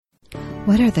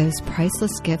What are those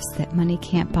priceless gifts that money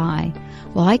can't buy?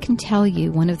 Well, I can tell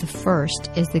you one of the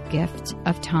first is the gift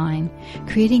of time,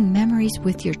 creating memories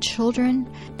with your children.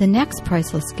 The next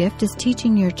priceless gift is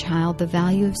teaching your child the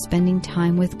value of spending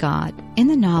time with God. In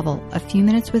the novel, A Few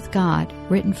Minutes with God,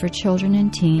 written for children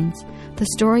and teens, the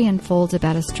story unfolds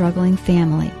about a struggling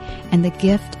family and the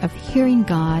gift of hearing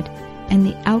God and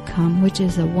the outcome, which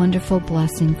is a wonderful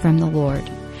blessing from the Lord.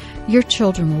 Your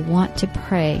children will want to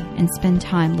pray and spend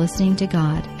time listening to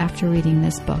God after reading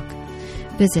this book.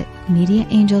 Visit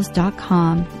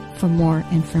MediaAngels.com for more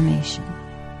information.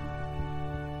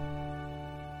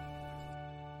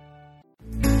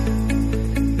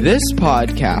 This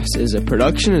podcast is a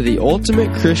production of the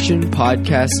Ultimate Christian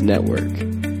Podcast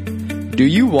Network. Do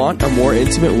you want a more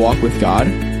intimate walk with God?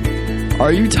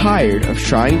 Are you tired of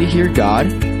trying to hear God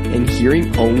and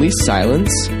hearing only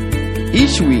silence?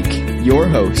 Each week, your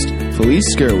host,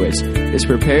 Felice Skirwitz, is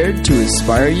prepared to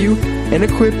inspire you and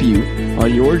equip you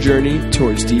on your journey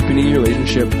towards deepening your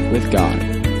relationship with God.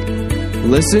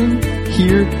 Listen,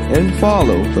 hear, and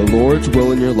follow the Lord's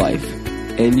will in your life,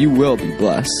 and you will be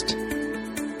blessed.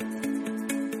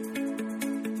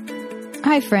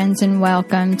 Hi, friends, and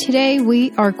welcome. Today,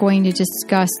 we are going to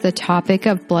discuss the topic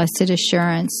of blessed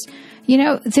assurance. You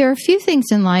know, there are a few things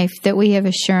in life that we have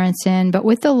assurance in, but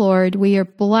with the Lord, we are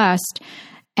blessed,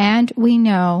 and we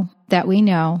know that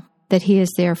He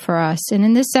is there for us. And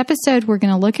in this episode, we're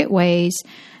going to look at ways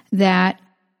that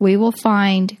we will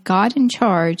find God in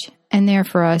charge and there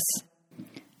for us,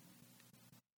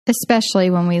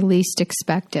 especially when we least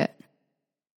expect it.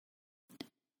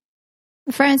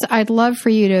 Friends, I'd love for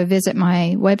you to visit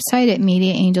my website at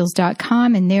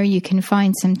MediaAngels.com, and there you can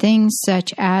find some things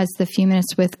such as the Few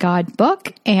Minutes with God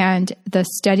book and the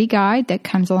study guide that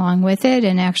comes along with it,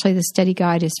 and actually the study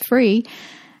guide is free.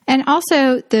 And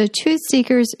also the Truth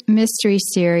Seekers Mystery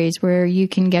Series, where you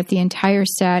can get the entire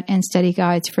set and study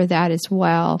guides for that as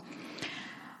well.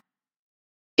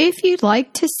 If you'd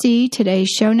like to see today's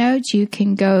show notes, you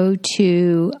can go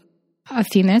to A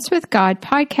Few Minutes with God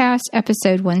podcast,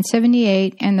 episode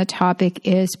 178, and the topic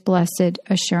is Blessed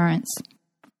Assurance.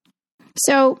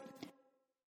 So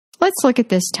let's look at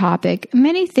this topic.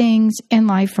 Many things in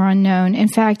life are unknown. In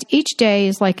fact, each day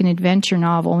is like an adventure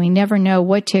novel. We never know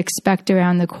what to expect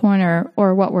around the corner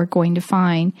or what we're going to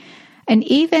find. And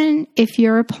even if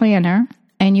you're a planner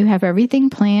and you have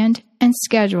everything planned and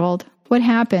scheduled, what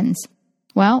happens?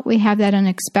 Well, we have that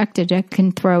unexpected that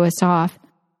can throw us off.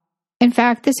 In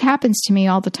fact, this happens to me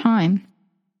all the time.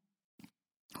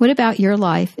 What about your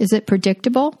life? Is it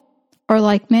predictable? Or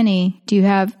like many, do you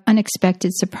have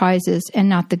unexpected surprises and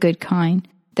not the good kind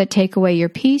that take away your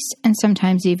peace and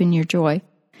sometimes even your joy?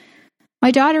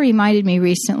 My daughter reminded me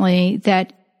recently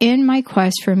that in my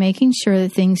quest for making sure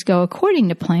that things go according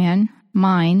to plan,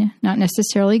 mine, not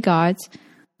necessarily God's,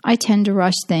 I tend to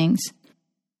rush things.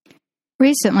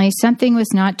 Recently, something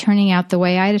was not turning out the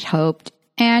way I had hoped,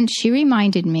 and she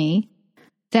reminded me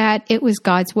that it was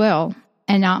God's will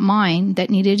and not mine that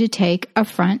needed to take a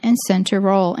front and center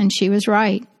role, and she was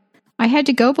right. I had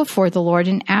to go before the Lord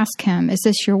and ask Him, is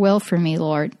this your will for me,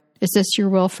 Lord? Is this your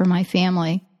will for my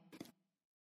family?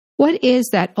 What is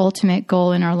that ultimate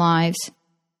goal in our lives?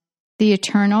 The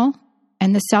eternal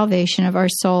and the salvation of our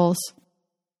souls.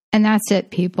 And that's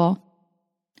it, people.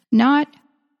 Not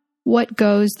what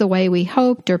goes the way we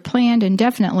hoped or planned, and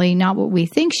definitely not what we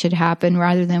think should happen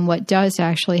rather than what does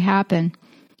actually happen.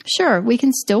 Sure, we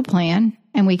can still plan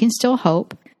and we can still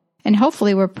hope, and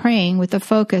hopefully we're praying with a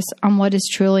focus on what is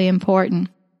truly important.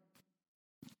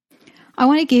 I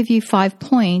want to give you 5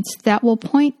 points that will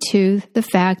point to the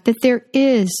fact that there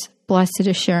is blessed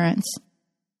assurance.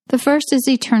 The first is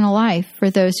eternal life for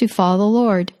those who follow the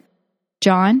Lord.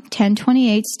 John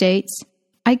 10:28 states,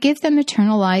 I give them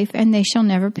eternal life, and they shall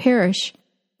never perish.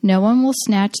 No one will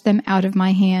snatch them out of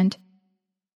my hand.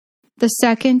 The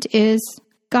second is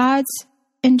God's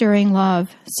enduring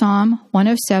love. Psalm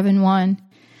 107:1.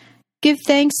 Give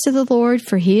thanks to the Lord,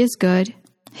 for He is good.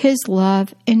 His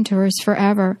love endures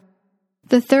forever.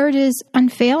 The third is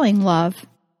unfailing love.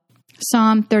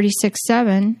 Psalm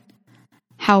 36:7.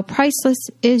 How priceless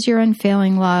is your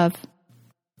unfailing love.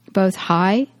 Both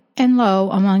high and low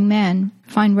among men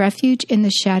find refuge in the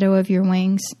shadow of your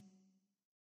wings.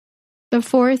 The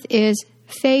fourth is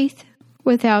faith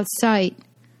without sight.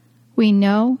 We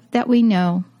know that we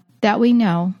know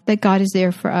that God is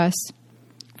there for us.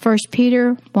 1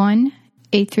 Peter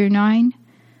 1:8-9.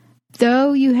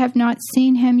 Though you have not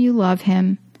seen Him, you love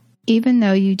Him. Even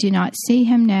though you do not see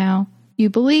Him now,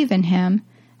 you believe in Him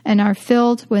and are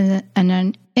filled with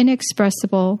an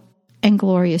inexpressible and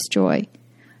glorious joy.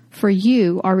 For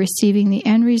you are receiving the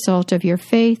end result of your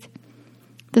faith,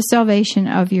 the salvation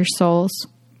of your souls.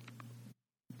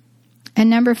 And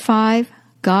number 5,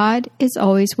 God is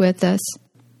always with us.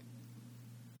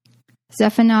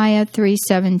 Zephaniah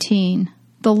 3:17.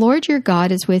 The Lord your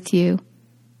God is with you.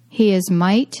 He is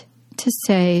might to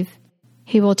save.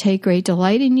 He will take great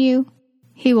delight in you.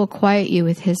 He will quiet you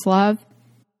with his love.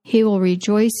 He will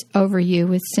rejoice over you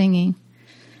with singing.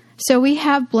 So we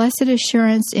have blessed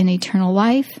assurance in eternal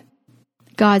life,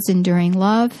 God's enduring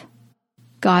love,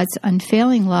 God's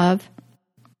unfailing love,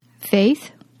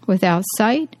 faith without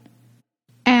sight,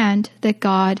 and that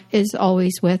God is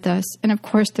always with us. And of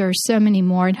course, there are so many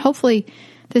more. And hopefully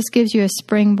this gives you a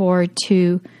springboard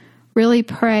to really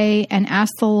pray and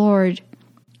ask the Lord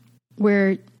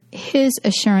where his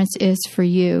assurance is for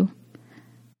you.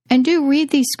 And do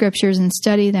read these scriptures and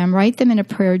study them. Write them in a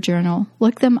prayer journal.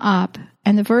 Look them up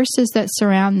and the verses that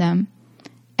surround them.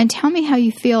 And tell me how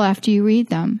you feel after you read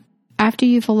them, after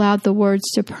you've allowed the words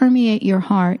to permeate your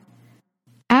heart,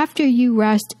 after you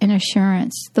rest in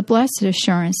assurance, the blessed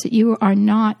assurance that you are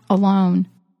not alone.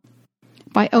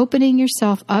 By opening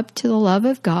yourself up to the love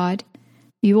of God,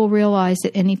 you will realize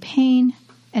that any pain,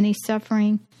 any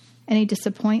suffering, any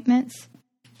disappointments,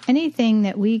 anything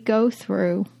that we go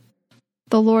through,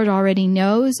 the Lord already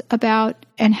knows about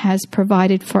and has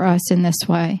provided for us in this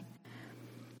way.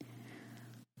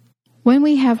 When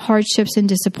we have hardships and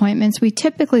disappointments, we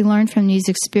typically learn from these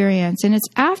experiences, and it's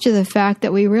after the fact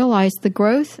that we realize the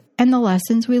growth and the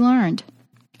lessons we learned.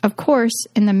 Of course,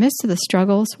 in the midst of the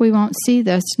struggles, we won't see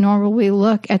this, nor will we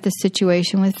look at the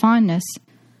situation with fondness.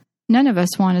 None of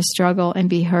us want to struggle and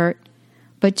be hurt,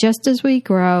 but just as we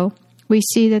grow, we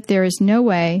see that there is no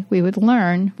way we would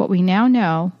learn what we now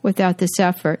know without this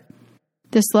effort.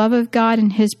 This love of God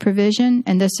and his provision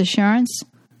and this assurance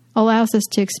allows us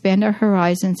to expand our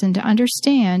horizons and to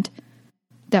understand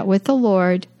that with the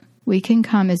Lord, we can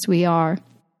come as we are.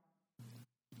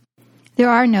 There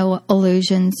are no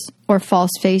illusions or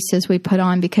false faces we put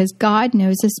on because God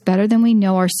knows us better than we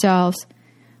know ourselves.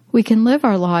 We can live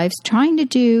our lives trying to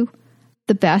do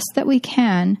the best that we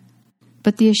can,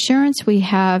 but the assurance we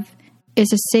have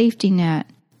is a safety net.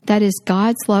 That is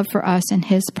God's love for us and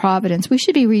his providence. We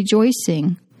should be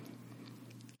rejoicing.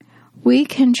 We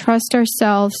can trust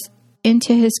ourselves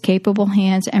into his capable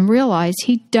hands and realize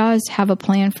he does have a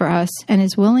plan for us and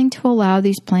is willing to allow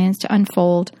these plans to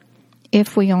unfold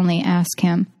if we only ask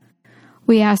him.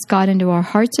 We ask God into our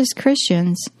hearts as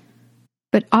Christians,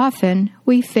 but often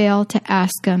we fail to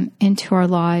ask him into our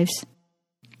lives.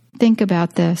 Think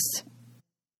about this.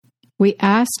 We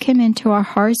ask him into our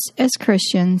hearts as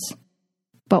Christians,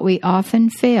 but we often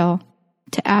fail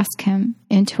to ask him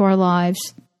into our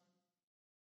lives.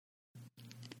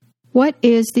 What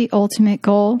is the ultimate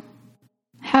goal?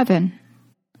 Heaven.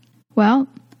 Well,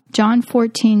 John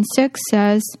 14:6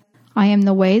 says, I am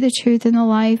the way, the truth, and the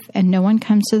life, and no one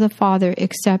comes to the Father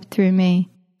except through me.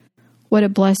 What a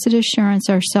blessed assurance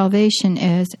our salvation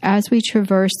is as we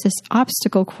traverse this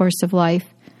obstacle course of life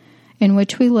in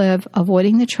which we live,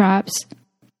 avoiding the traps,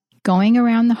 going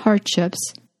around the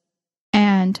hardships,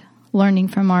 and learning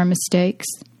from our mistakes.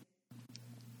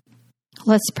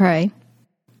 Let's pray.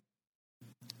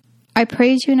 I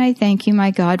praise you and I thank you,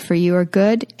 my God, for you are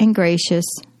good and gracious.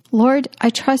 Lord,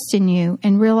 I trust in you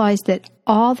and realize that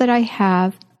all that I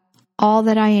have, all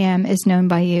that I am, is known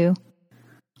by you.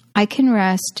 I can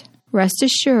rest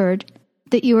assured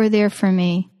that you are there for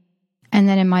me, and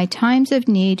that in my times of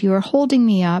need you are holding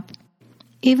me up,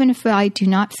 even if I do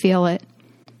not feel it.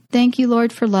 Thank you,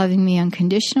 Lord, for loving me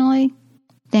unconditionally.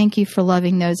 Thank you for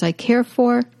loving those I care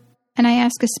for, and I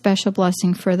ask a special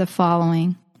blessing for the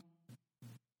following.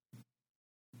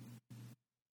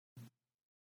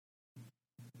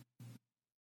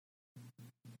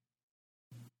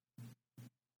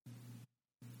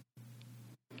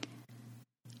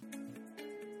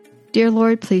 Dear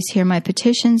Lord, please hear my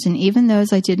petitions, and even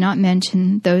those I did not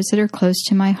mention, those that are close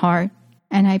to my heart.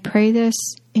 And I pray this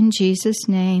in Jesus'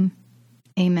 name.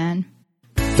 Amen.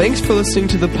 Thanks for listening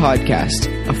to the podcast,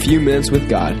 A Few Minutes with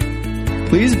God.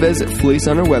 Please visit Felice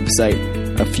on our website,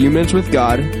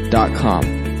 afewminuteswithgod.com,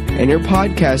 and your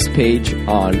podcast page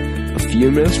on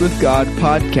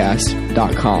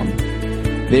afewminuteswithgodpodcast.com.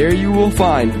 There you will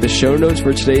find the show notes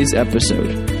for today's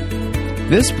episode.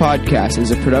 This podcast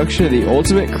is a production of the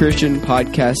Ultimate Christian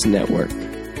Podcast Network.